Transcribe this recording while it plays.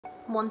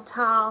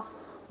Montale.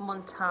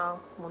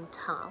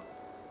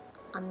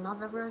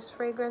 Another rose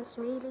fragrance,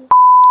 really?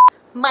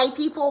 My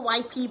people,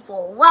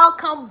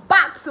 welcome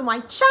back to my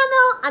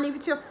channel. And if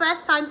it's your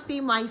first time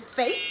seeing my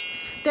face,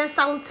 then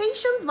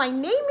salutations. My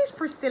name is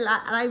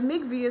Priscilla and I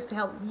make videos to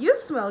help you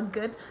smell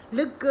good,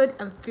 look good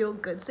and feel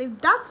good. So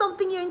if that's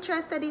something you're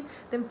interested in,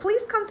 then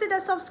please consider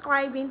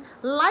subscribing,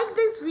 like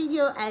this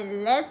video,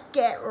 and let's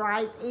get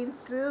right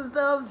into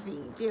the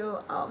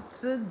video of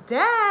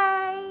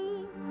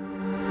today.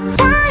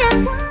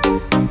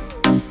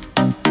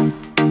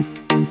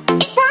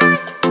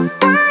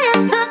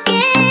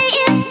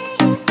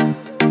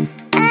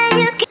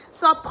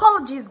 So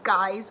apologies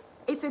guys,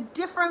 it's a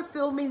different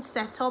filming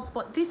setup,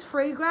 but this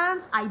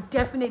fragrance, I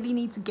definitely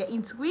need to get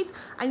into it.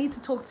 I need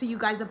to talk to you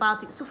guys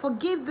about it. So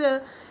forgive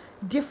the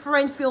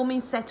different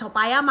filming setup.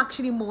 I am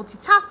actually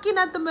multitasking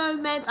at the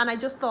moment, and I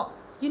just thought,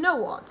 you know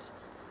what?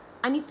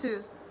 I need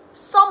to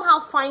somehow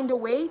find a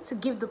way to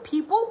give the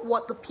people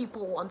what the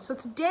people want. So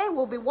today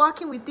we'll be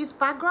working with this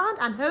background,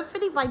 and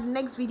hopefully by the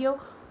next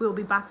video, we'll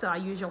be back to our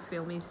usual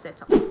filming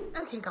setup.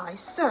 Okay guys,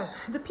 so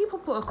the people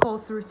put a call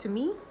through to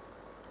me.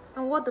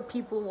 And what the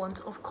people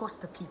want, of course,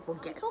 the people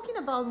get. Talking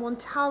about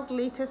Montale's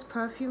latest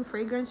perfume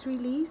fragrance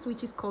release,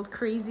 which is called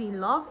Crazy in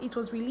Love. It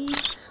was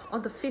released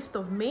on the 5th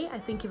of May, I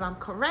think, if I'm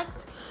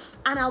correct.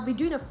 And I'll be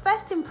doing a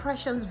first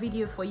impressions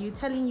video for you,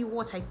 telling you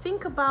what I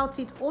think about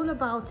it, all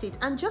about it.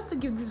 And just to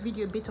give this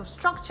video a bit of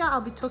structure,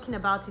 I'll be talking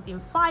about it in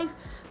 5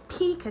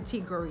 key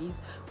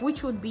categories,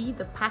 which would be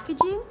the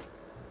packaging,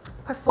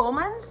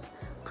 performance,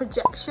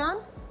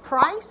 projection,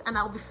 price, and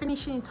I'll be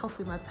finishing it off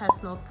with my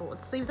personal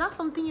thoughts. So if that's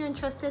something you're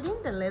interested in,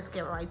 then let's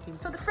get right in.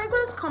 So the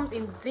fragrance comes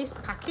in this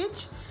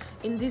package,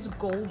 in this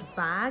gold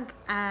bag,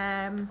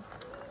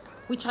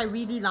 which I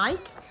really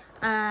like.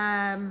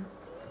 Yeah,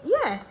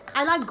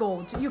 I like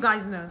gold. You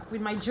guys know,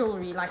 with my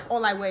jewelry, like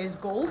all I wear is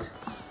gold.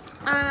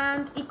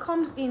 And it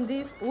comes in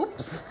this,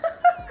 oops.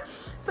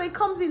 So it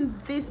comes in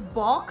this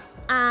box,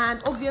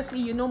 and obviously,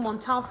 you know,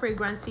 Montale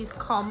fragrances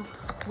come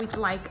with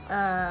like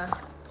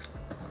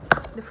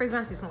the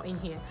fragrance is not in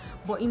here,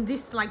 but in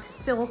this like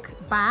silk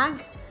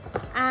bag.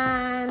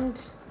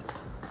 And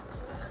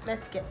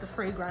let's get the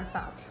fragrance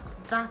out.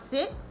 That's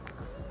it.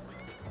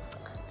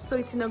 So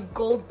it's in a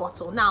gold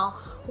bottle. Now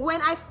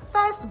when I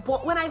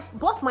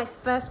bought my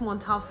first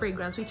Montale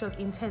fragrance, which was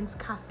Intense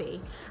Cafe,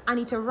 and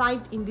it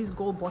arrived in this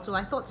gold bottle,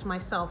 I thought to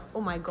myself,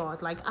 oh my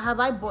god, like, have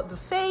I bought the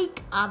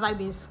fake? Have I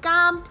been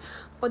scammed?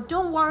 But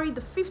don't worry,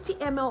 the 50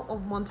 ml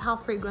of Montale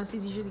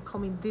fragrances usually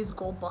come in this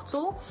gold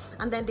bottle,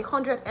 and then the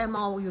 100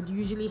 ml you'd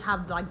usually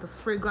have like the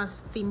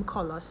fragrance theme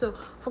color. So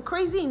for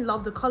Crazy in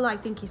Love, the color I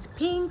think is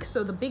pink,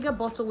 so the bigger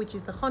bottle, which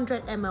is the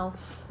 100 ml,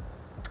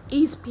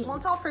 is pink.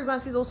 Montale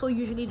fragrances also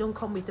usually don't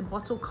come with the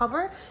bottle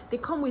cover. They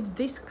come with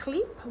this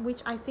clip,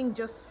 which I think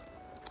just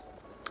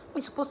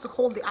is supposed to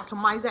hold the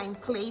atomizer in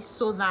place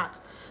so that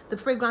the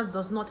fragrance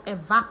does not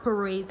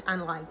evaporate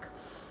and, like,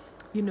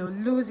 you know,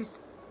 lose its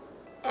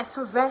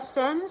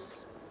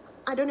effervescence.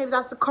 I don't know if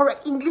that's the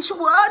correct English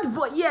word,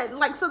 but yeah,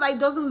 like, so that it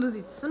doesn't lose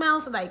its smell,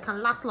 so that it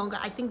can last longer.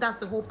 I think that's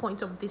the whole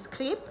point of this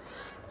clip.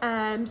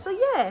 So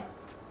yeah,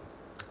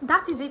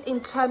 that is it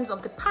in terms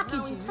of the packaging.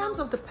 Now, in terms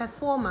of the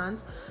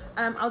performance,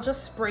 I'll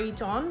just spray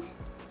it on.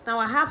 Now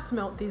I have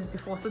smelled this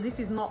before, so this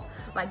is not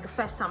like the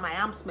first time I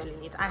am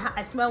smelling it.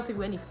 I smelled it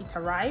when it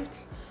arrived,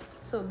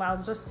 so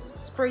I'll just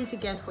spray it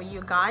again for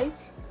you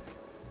guys.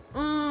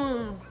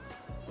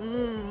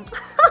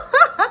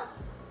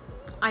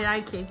 I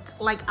like it.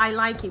 Like, I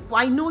like it. But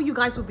I know you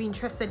guys will be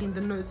interested in the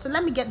notes, so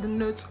let me get the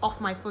notes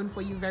off my phone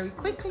for you very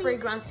quickly.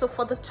 Fragrance. So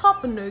for the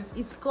top notes,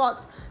 it's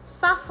got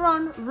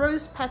saffron,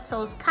 rose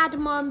petals,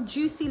 cardamom,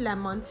 juicy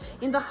lemon.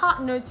 In the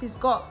heart notes, it's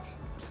got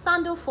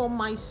sandal for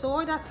my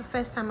sword. That's the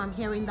first time I'm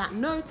hearing that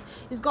note.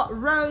 It's got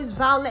rose,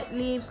 violet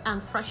leaves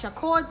and fresh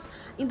accords.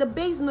 In the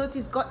base notes,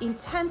 it's got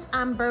intense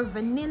amber,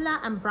 vanilla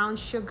and brown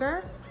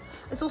sugar.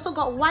 It's also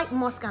got white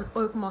musk and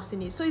oak moss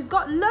in it. So it's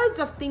got loads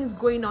of things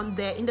going on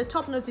there. In the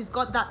top notes, it's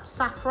got that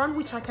saffron,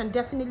 which I can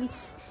definitely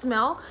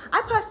smell.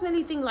 I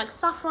personally think like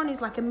saffron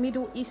is like a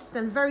Middle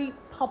Eastern, very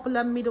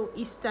popular Middle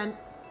Eastern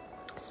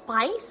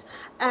spice,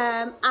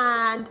 and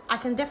I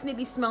can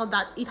definitely smell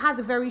that it has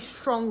a very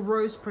strong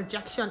rose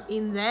projection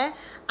in there,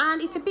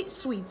 and it's a bit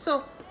sweet.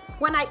 So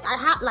when I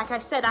have, like I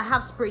said, I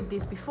have sprayed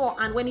this before,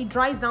 and when it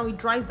dries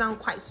down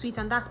quite sweet,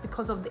 and that's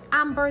because of the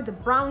amber, the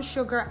brown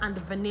sugar and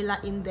the vanilla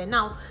in there.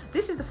 Now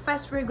this is the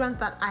first fragrance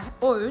that I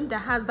own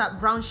that has that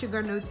brown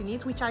sugar note in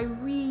it, which I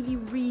really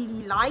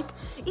like.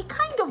 It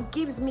kind of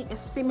gives me a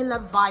similar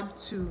vibe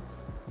to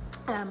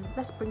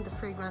let's bring the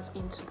fragrance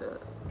into the,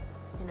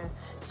 you know,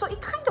 so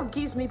it kind of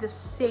gives me the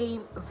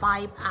same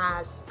vibe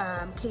as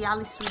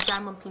Kayali Sweet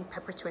Diamond Pink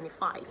Pepper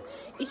 25.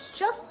 It's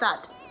just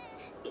that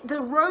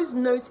the rose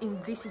notes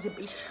in this is a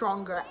bit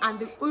stronger, and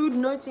the oud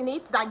notes in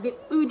it, like the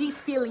oudy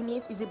feel in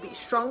it, is a bit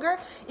stronger,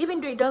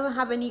 even though it doesn't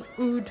have any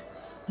oud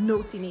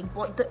note in it.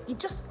 But it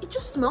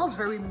just smells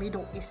very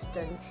Middle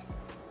Eastern.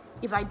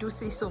 if I do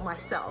say so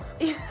myself.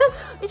 It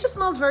just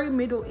smells very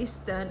Middle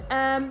Eastern.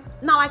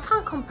 Now I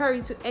can't compare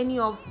it to any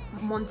of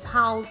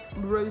Montale's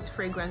rose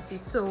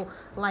fragrances, so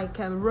like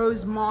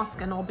rose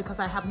musk and all, because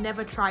I have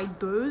never tried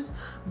those,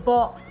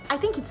 but I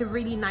think it's a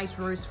really nice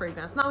rose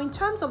fragrance. Now in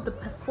terms of the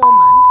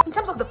performance, in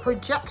terms of the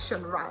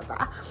projection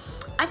rather,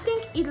 I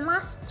think it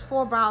lasts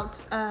for about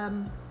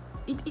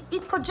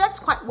it projects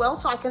quite well,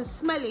 so I can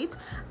smell it,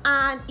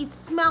 and it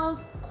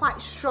smells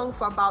quite strong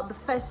for about the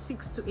first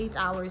 6 to 8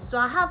 hours. So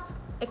I have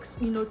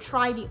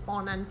tried it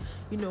on and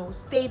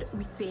stayed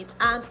with it,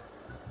 and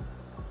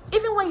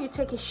even when you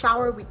take a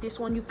shower with this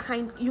one, you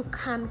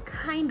can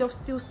kind of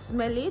still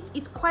smell it.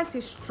 It's quite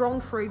a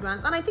strong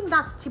fragrance, and I think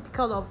that's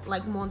typical of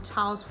like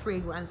Montale's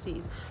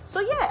fragrances. So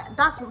yeah,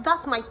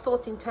 that's my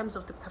thought in terms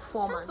of the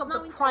performance. In terms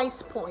of the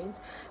price point,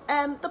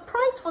 the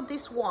price for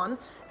this one,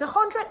 the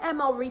 100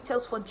 ml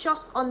retails for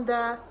just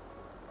under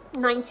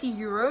 90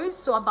 euros,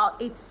 so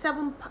about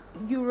 87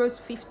 euros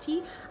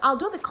 50. I'll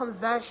do the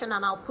conversion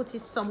and I'll put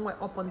it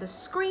somewhere up on the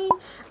screen.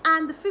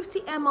 And the 50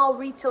 ml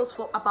retails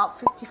for about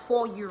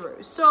 54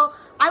 euros. So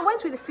I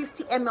went with the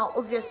 50 ml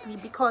obviously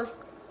because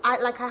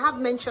like I have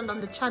mentioned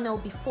on the channel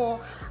before,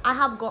 I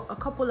have got a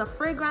couple of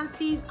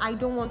fragrances. I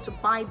don't want to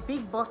buy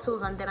big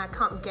bottles and then I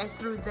can't get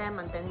through them,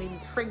 and then maybe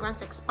the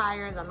fragrance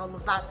expires and all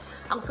of that.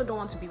 I also don't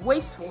want to be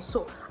wasteful,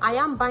 so I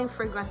am buying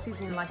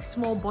fragrances in like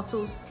small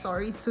bottles,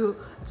 sorry, to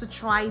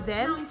try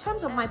them. Now in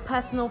terms of my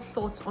personal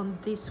thoughts on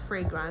this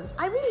fragrance,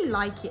 I really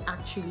like it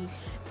actually.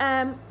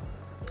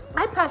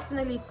 I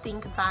personally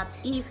think that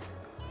if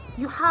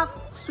you have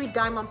Sweet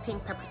Diamond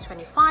Pink Pepper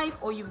 25,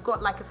 or you've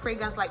got like a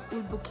fragrance like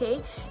Oud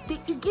Bouquet,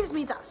 it gives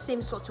me that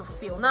same sort of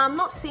feel. Now I'm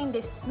not saying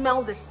they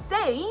smell the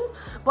same,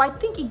 but I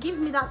think it gives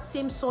me that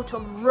same sort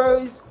of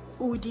rose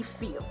oudy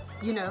feel,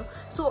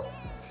 so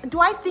do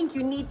I think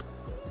you need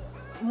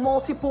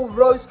multiple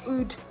rose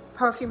oud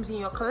perfumes in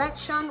your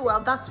collection?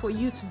 Well, that's for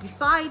you to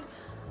decide.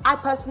 I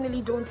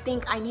personally don't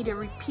think I need a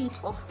repeat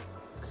of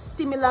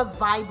similar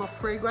vibe of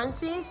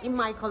fragrances in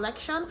my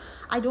collection.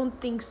 I don't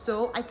think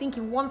so. I think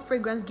if one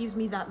fragrance gives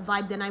me that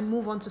vibe, then I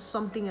move on to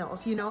something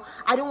else.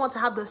 I don't want to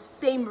have the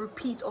same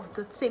repeat of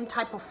the same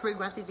type of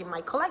fragrances in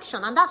my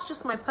collection, and that's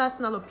just my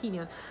personal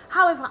opinion.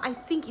 However, I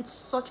think it's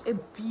such a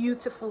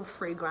beautiful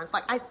fragrance.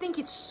 Like, I think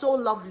it's so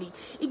lovely.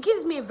 It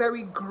gives me a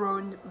very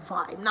grown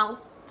vibe. Now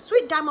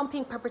Sweet Diamond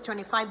Pink Pepper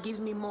 25 gives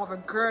me more of a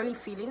girly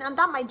feeling, and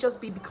that might just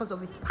be because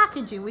of its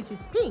packaging, which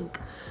is pink.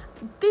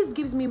 This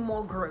gives me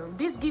more grown.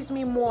 This gives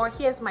me more,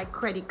 here's my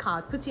credit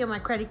card, put it on my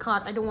credit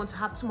card, I don't want to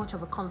have too much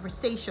of a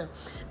conversation.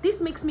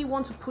 This makes me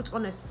want to put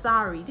on a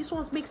sari. This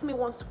one makes me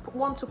want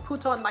to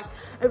put on like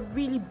a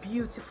really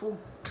beautiful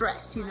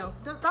dress.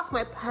 That's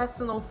my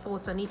personal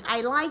thoughts on it.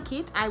 I like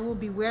it. I will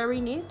be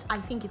wearing it. I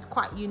think it's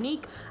quite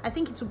unique. I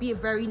think it will be a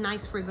very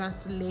nice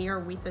fragrance to layer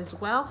with as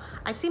well.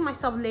 I see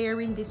myself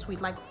layering this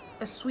with like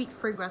a sweet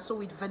fragrance, so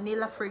with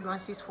vanilla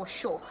fragrances for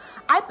sure.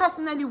 I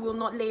personally will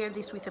not layer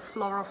this with a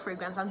floral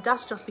fragrance, and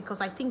that's just because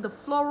I think the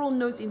floral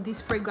notes in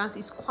this fragrance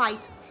is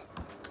quite,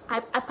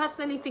 I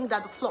personally think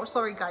that the floral,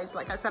 sorry guys,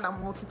 like I said,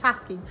 I'm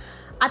multitasking.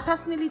 I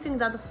personally think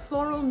that the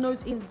floral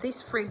notes in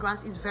this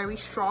fragrance is very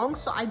strong.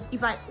 So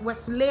if I were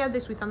to layer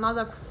this with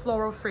another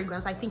floral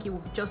fragrance, I think it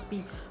would just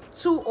be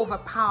too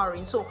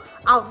overpowering. So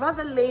I'd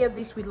rather layer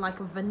this with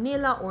like a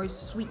vanilla or a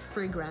sweet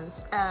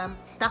fragrance.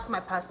 That's my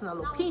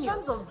personal opinion. In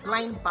terms of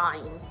blind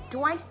buying,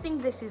 do I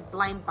think this is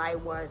blind buy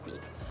worthy?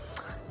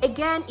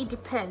 Again, it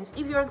depends.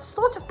 If you're the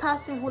sort of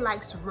person who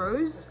likes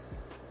rose,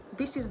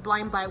 this is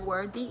blind buy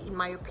worthy in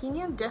my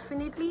opinion,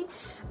 definitely.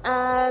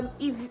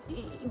 If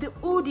the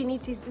oud in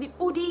it is, the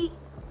oudy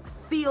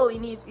feel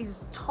in it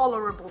is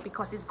tolerable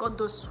because it's got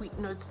those sweet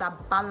notes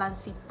that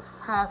balance it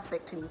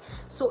perfectly.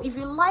 So if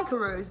you like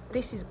rose,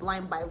 this is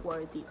blind buy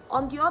worthy.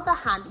 On the other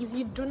hand, if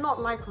you do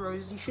not like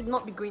rose, you should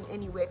not be going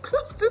anywhere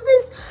close to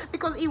this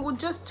because it will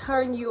just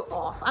turn you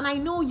off. And I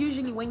know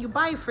usually when you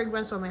buy a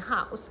fragrance from a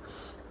house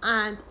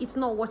and it's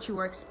not what you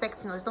were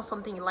expecting, or it's not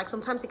something you like,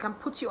 sometimes it can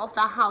put you off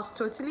that house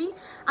totally,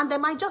 and there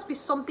might just be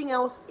something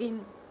else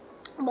in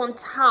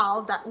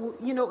Montale that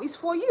is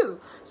for you.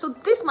 So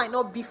this might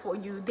not be for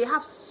you. They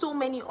have so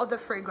many other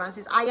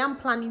fragrances. I am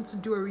planning to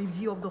do a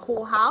review of the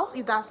whole house.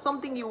 If that's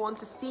something you want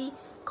to see,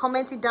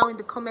 comment it down in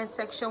the comment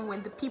section.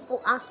 When the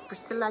people ask,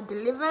 Priscilla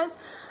delivers.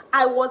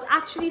 I was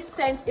actually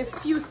sent a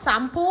few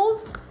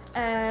samples.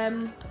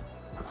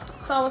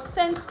 So I was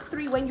sent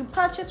 3. When you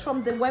purchase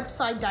from the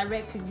website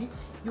directly,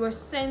 you are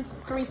sent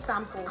 3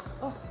 samples.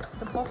 Oh,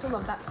 the bottle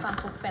of that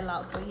sample fell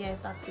out, but yeah,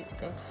 that's it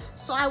there.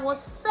 So I was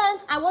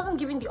sent, I wasn't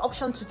given the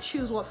option to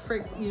choose what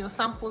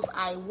samples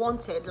I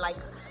wanted. Like,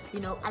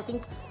 I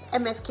think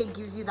MFK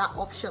gives you that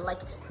option. Like,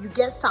 you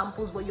get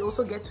samples, but you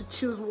also get to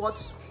choose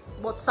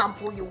what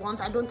sample you want.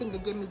 I don't think they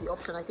gave me the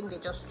option. I think they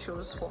just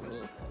chose for me.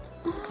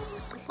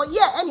 But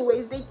yeah,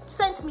 anyways, they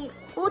sent me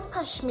Oud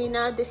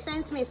Pashmina, they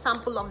sent me a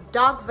sample of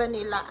dark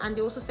vanilla, and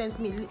they also sent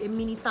me a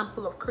mini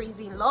sample of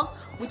Crazy in Love,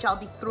 which I'll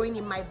be throwing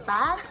in my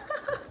bag.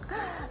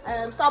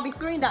 So I'll be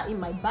throwing that in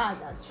my bag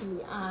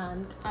actually,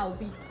 and I'll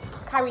be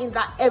carrying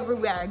that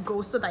everywhere I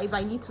go, so that if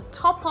I need to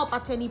top up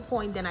at any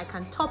point, then I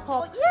can top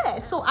up. But yeah,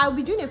 so I'll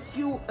be doing a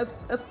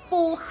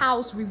full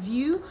house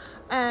review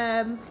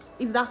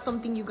if that's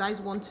something you guys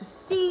want to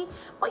see.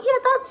 But yeah,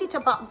 that's it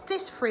about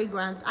this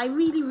fragrance. I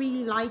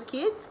really like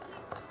it.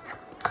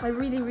 I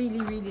really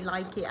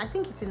like it. I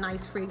think it's a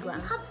nice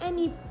fragrance. If you have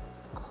any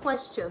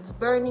questions,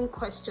 burning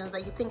questions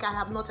that you think I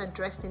have not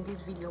addressed in this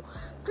video,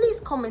 please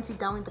comment it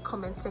down in the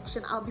comment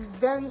section. I'll be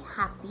very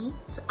happy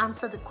to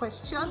answer the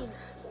questions.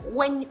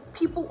 When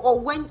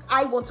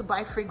I want to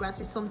buy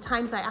fragrances,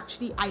 sometimes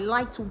I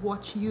like to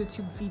watch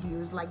YouTube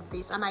videos like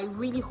this, and I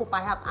really hope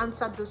I have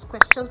answered those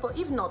questions. But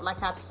if not,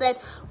 like I've said,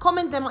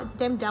 comment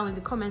them down in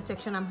the comment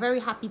section. I'm very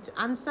happy to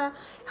answer.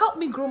 Help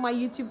me grow my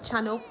YouTube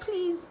channel.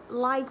 Please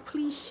like,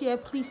 please share,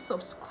 please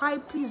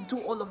subscribe, please do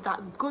all of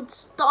that good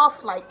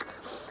stuff. Like,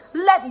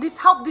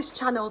 help this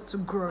channel to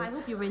grow. I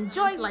hope you've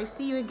enjoyed. I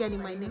see you again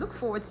in my next. Look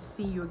forward to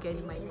seeing you again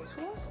in my next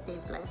one. Stay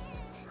blessed.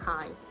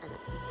 Hi and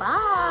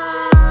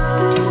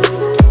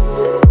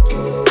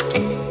bye.